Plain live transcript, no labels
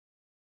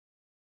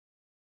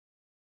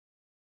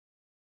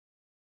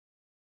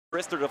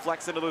Brister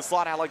deflects into the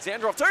slot.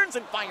 Alexandrov turns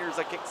and fires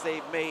a kick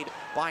save made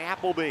by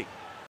Appleby.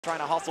 Trying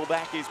to hustle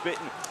back is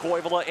Bitten.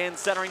 Koivula in,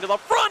 centering to the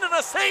front, and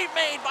a save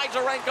made by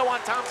Jarenko on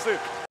Thompson.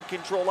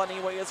 Control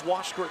anyway as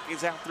Washkirk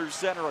is out through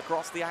center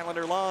across the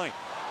Islander line.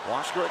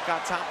 Washkirk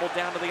got toppled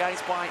down to the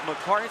ice by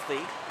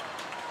McCarthy.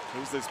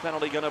 Who's this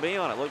penalty going to be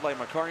on? It looked like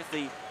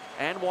McCarthy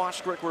and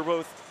Washkirk were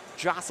both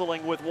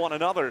jostling with one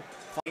another.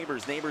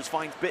 Neighbors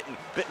finds Bitten.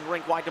 Bitten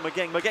rink wide to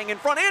McGing. McGing in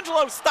front.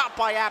 Angelo stopped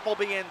by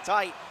Appleby in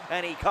tight,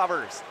 and he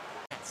covers.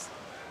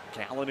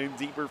 Callan in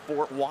deeper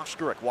for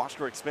Washkirk.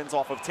 Washkirk spins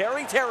off of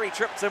Terry. Terry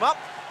trips him up,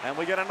 and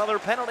we get another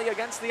penalty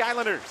against the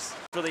Islanders.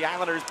 For the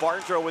Islanders,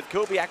 Barndrow with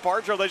Kubiak.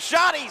 Barndrow, the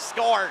shot, he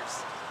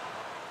scores!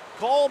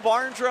 Cole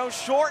Barndrow,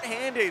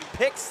 short-handed,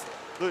 picks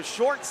the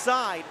short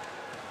side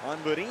on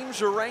Vadim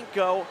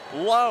Jarenko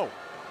low.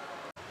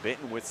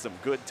 Bitten with some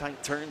good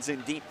tight turns in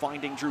deep,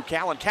 finding Drew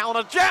Callan. Callan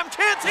a jam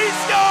chance, he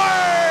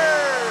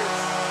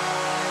scores!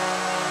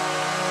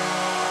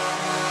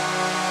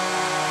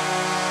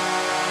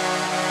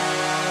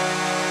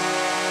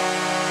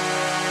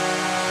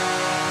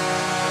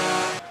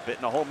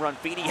 Bitten a home run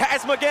feed, he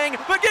has McGing.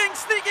 McGing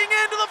sneaking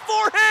into the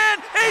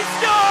forehand, he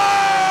scores!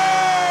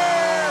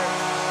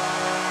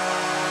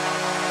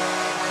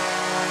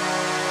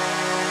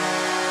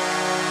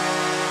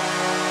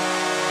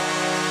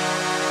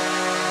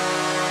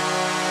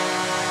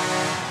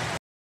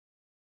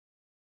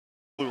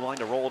 Blue line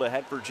to roll it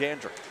ahead for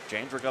Jandrick.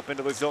 Jandrick up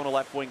into the zone, a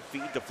left wing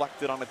feed,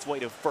 deflected on its way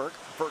to Ferk.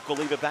 Ferk will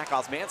leave it back.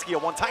 Osmanski, a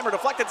one-timer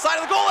deflected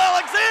side of the goal.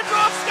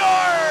 Alexandrov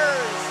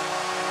scores!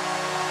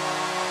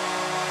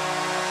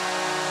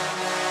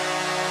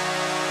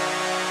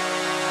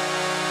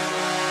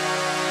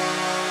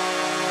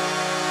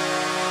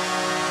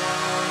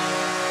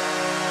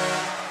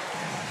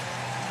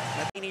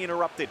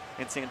 Interrupted,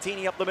 and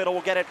Santini up the middle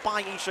will get it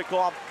by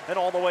Ishikov and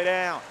all the way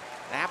down.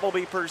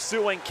 Appleby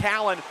pursuing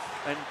Callan,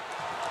 and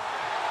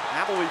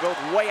Appleby both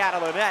way out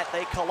of the net.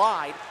 They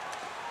collide.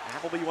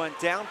 Appleby went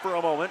down for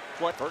a moment.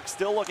 Ferk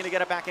still looking to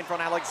get it back in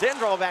front.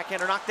 Alexandrov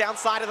backhander knocked down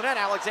side of the net.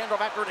 Alexandrov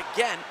after it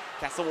again.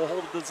 Kessel will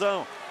hold the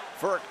zone.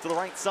 Ferk to the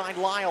right side.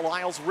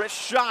 Lyle's wrist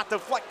shot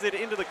deflected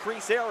into the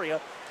crease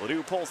area.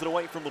 Ledoux pulls it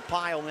away from the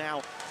pile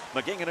now.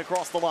 McGing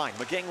across the line.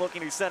 McGing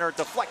looking to center,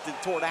 deflected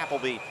toward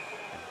Appleby.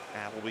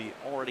 Appleby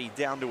already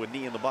down to a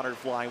knee, and the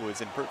butterfly was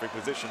in perfect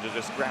position to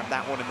just grab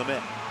that one in the mid.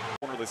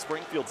 Corner of the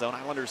Springfield zone.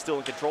 Islanders still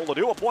in control. To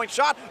do a point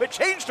shot. It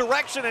changed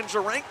direction, and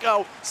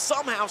Jarenko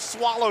somehow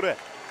swallowed it.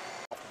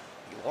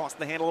 He lost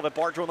the handle of it.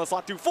 Barndrow in the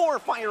slot. 2-4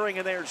 firing,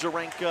 and there's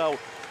Jarenko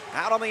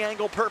out on the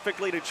angle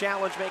perfectly to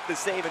challenge, make the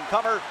save, and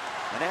cover.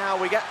 And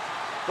now we get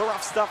the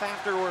rough stuff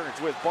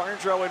afterwards with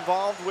Barndrow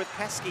involved with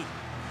Pesky.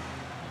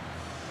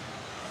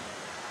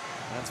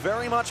 That's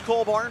very much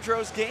Cole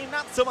Barndrow's game,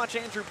 not so much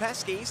Andrew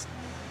Pesky's.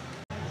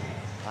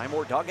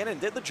 Highmore dug in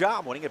and did the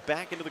job, winning it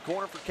back into the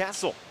corner for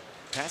Kessel.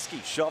 Pesky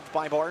shoved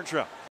by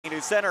Barndrow.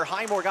 Into center,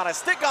 Highmore got a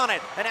stick on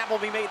it, and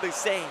Appleby made the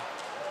save.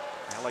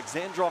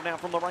 Alexandrov now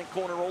from the right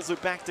corner rolls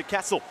it back to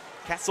Kessel.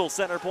 Kessel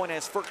center point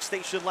as Ferk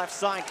station left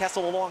side.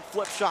 Kessel a long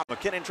flip shot.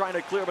 McKinnon trying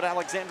to clear, but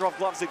Alexandrov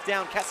gloves it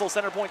down. Kessel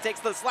center point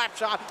takes the slap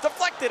shot,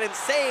 deflected and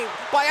saved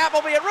by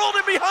Appleby. It rolled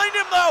in behind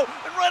him though,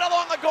 and right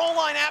along the goal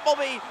line,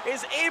 Appleby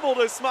is able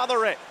to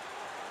smother it.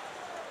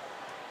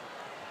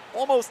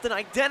 Almost an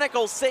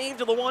identical save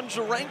to the one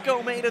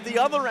Jarenko made at the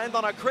other end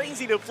on a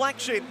crazy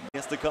deflection. He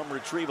has to come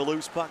retrieve a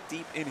loose puck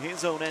deep in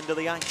his own end of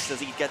the ice as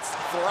he gets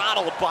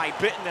throttled by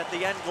Bitten at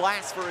the end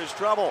glass for his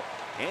trouble.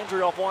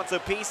 Andrioff wants a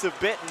piece of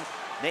Bitten.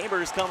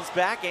 Neighbors comes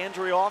back.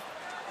 Andrioff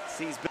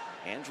sees Bitten.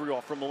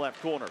 Andrioff from the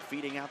left corner,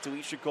 feeding out to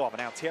Ishikov. And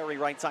now Terry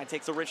right side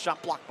takes a wrist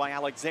shot blocked by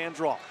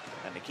Alexandrov.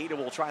 And Nikita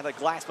will try the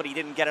glass, but he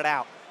didn't get it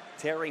out.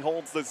 Terry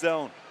holds the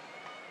zone.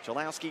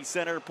 Chalowski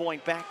center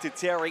point back to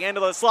Terry, into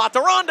the slot.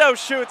 Durando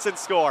shoots and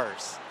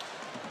scores.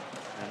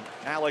 And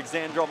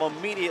Alexandrov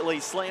immediately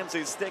slams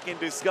his stick in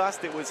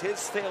disgust. It was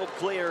his failed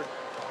clear.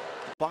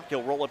 Buck,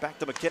 he'll roll it back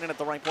to McKinnon at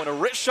the right point. A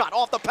wrist shot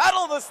off the pedal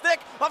of the stick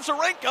of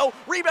Jarenko.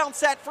 Rebound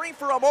set free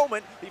for a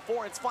moment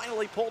before it's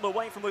finally pulled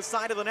away from the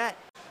side of the net.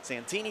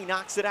 Santini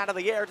knocks it out of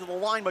the air to the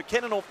line.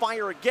 McKinnon will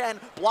fire again.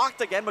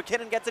 Blocked again.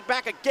 McKinnon gets it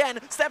back again.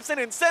 Steps in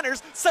and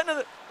centers. Sent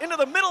into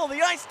the middle of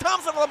the ice.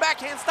 Thompson with a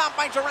backhand stop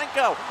by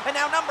Jarenko. And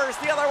now numbers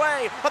the other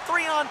way. A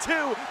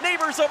 3-on-2.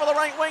 Neighbors over the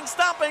right wing.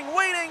 Stopping,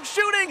 waiting,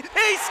 shooting.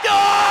 He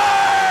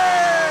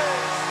scores!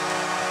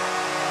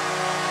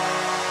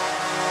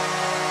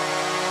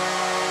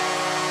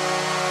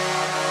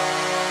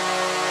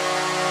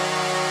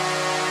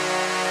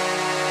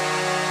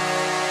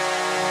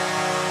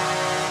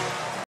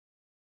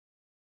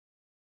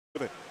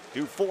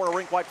 Do 4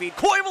 rink-wide feed.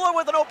 Koivula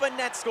with an open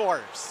net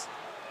scores.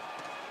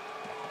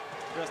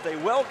 Just a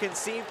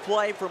well-conceived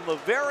play from the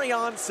very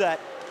onset.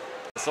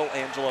 So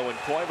Angelo and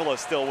Koivula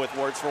still with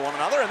words for one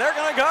another, and they're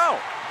going to go.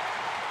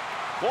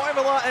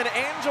 Koivula and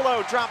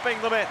Angelo dropping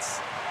the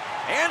mitts.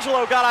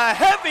 Angelo got a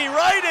heavy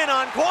right in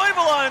on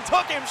Koivula and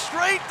took him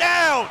straight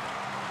down.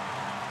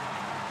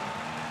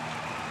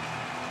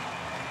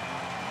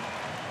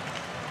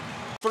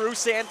 through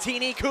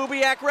Santini,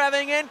 Kubiak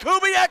revving in,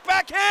 Kubiak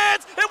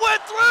backhands, it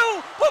went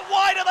through, but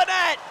wide of the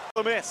net.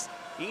 The miss.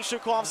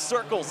 Ishikov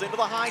circles into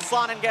the high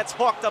slot and gets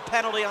hooked, a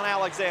penalty on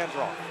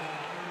Alexandrov.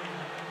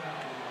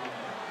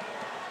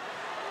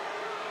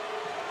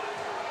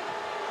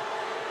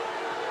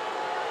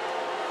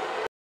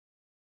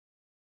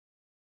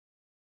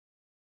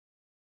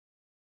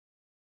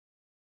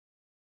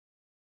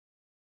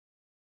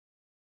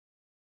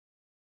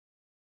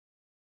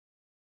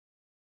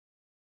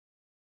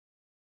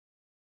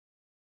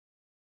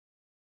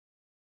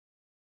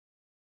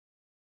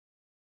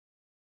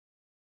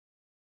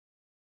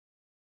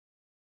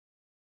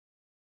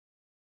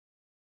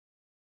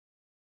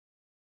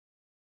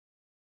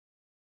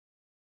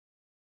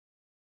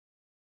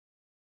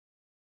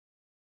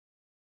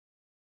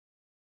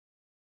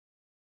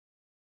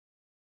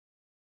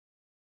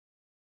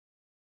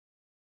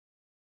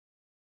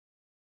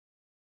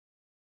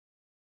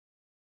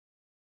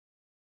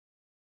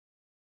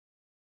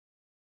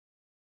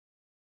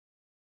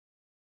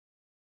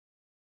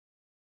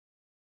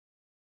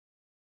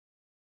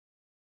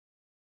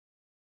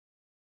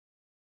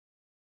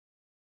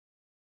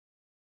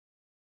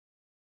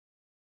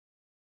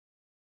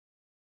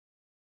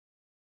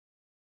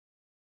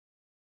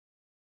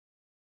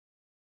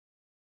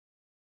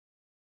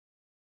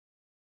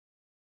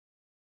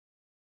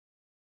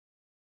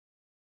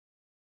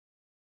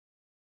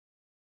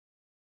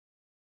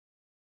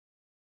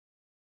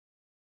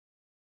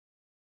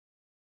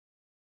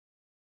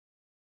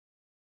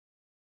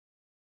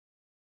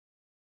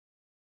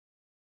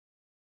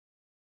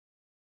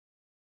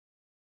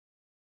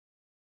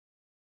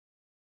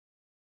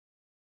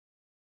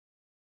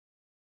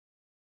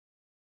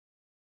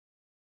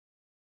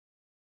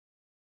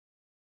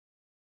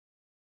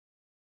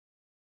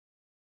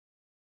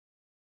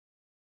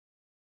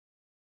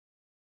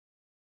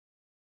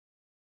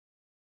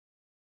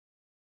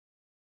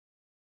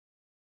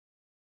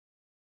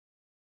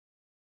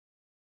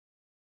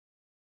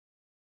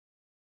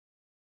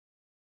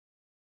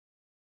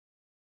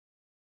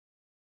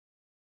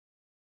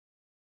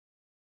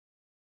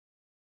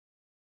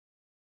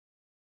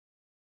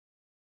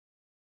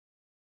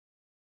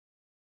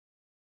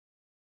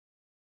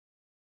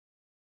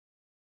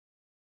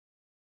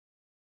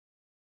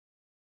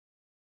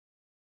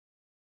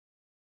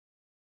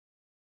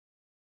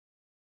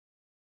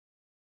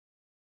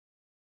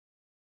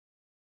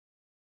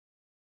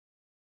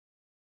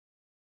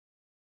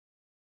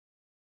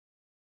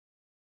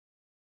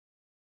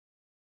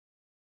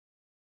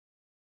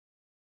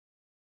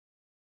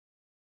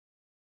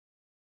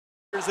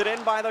 It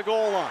in by the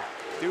goal line.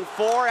 Do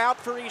 4 out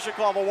for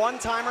Ishikov. A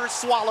one-timer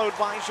swallowed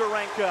by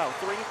Zherenko.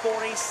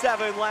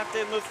 3:47 left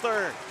in the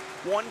third.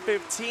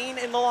 1:15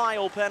 in the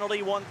Lyle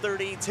penalty.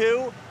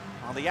 1:32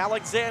 on the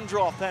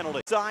Alexandrov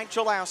penalty. Side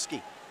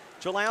Chalowski.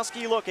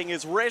 Chalowski looking.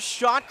 His wrist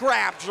shot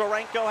grabbed.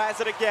 Zherenko has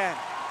it again.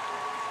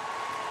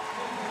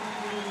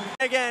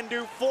 Again,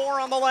 do 4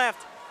 on the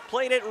left.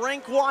 Played it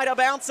rink wide. A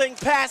bouncing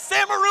pass.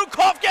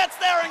 Samorukov gets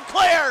there and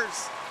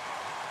clears.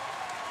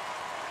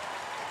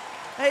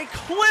 A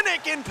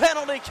clinic in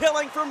penalty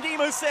killing from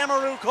Dima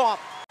Samorukov.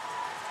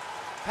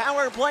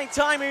 Power play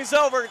time is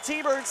over.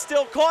 T-Birds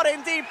still caught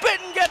in deep.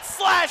 Bitten gets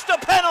slashed, a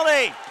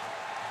penalty.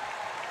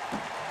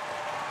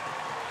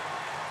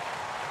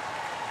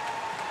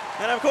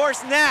 And of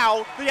course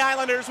now the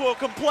Islanders will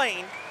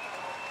complain.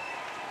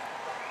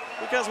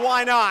 Because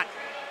why not?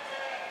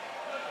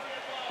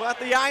 But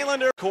the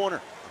Islander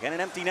corner. Again, an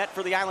empty net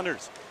for the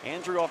Islanders.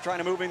 Andreoff trying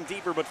to move in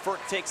deeper, but Ferk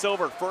takes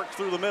over. Ferk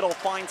through the middle,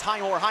 finds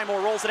Highmore. Highmore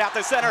rolls it out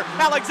to center.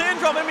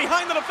 Alexandrov in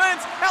behind the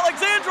defense.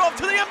 Alexandrov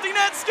to the empty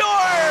net,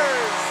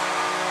 scores!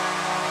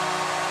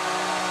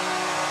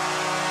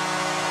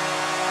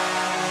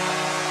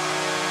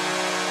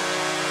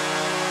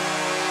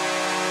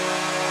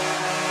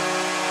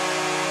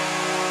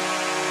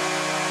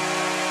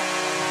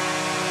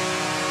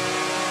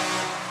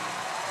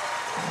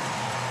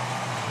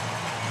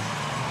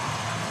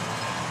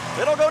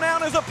 It'll go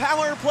down as a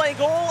power play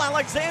goal.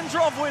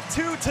 Alexandrov with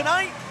 2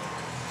 tonight.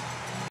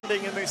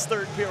 In this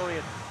third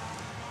period.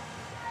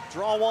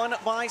 Draw one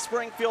by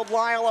Springfield.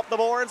 Lyle up the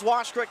boards.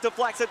 Washkrick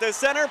deflects it to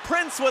center.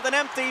 Prince with an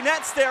empty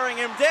net staring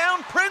him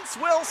down. Prince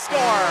will score.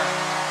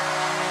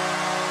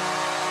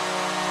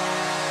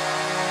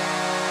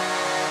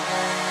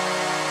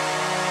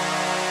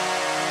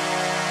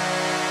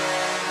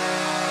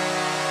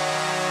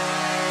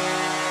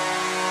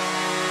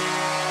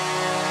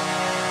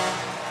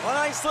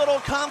 Nice little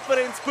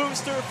confidence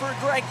booster for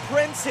Greg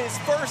Prince, his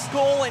first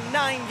goal in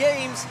 9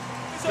 games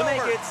to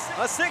make it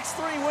a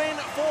 6-3 win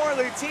for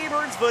the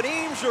T-Birds.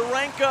 Vadim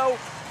Zherenko,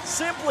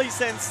 simply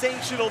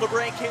sensational to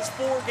break his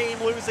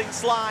 4-game losing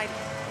slide.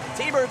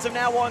 T-Birds have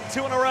now won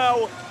 2 in a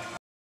row.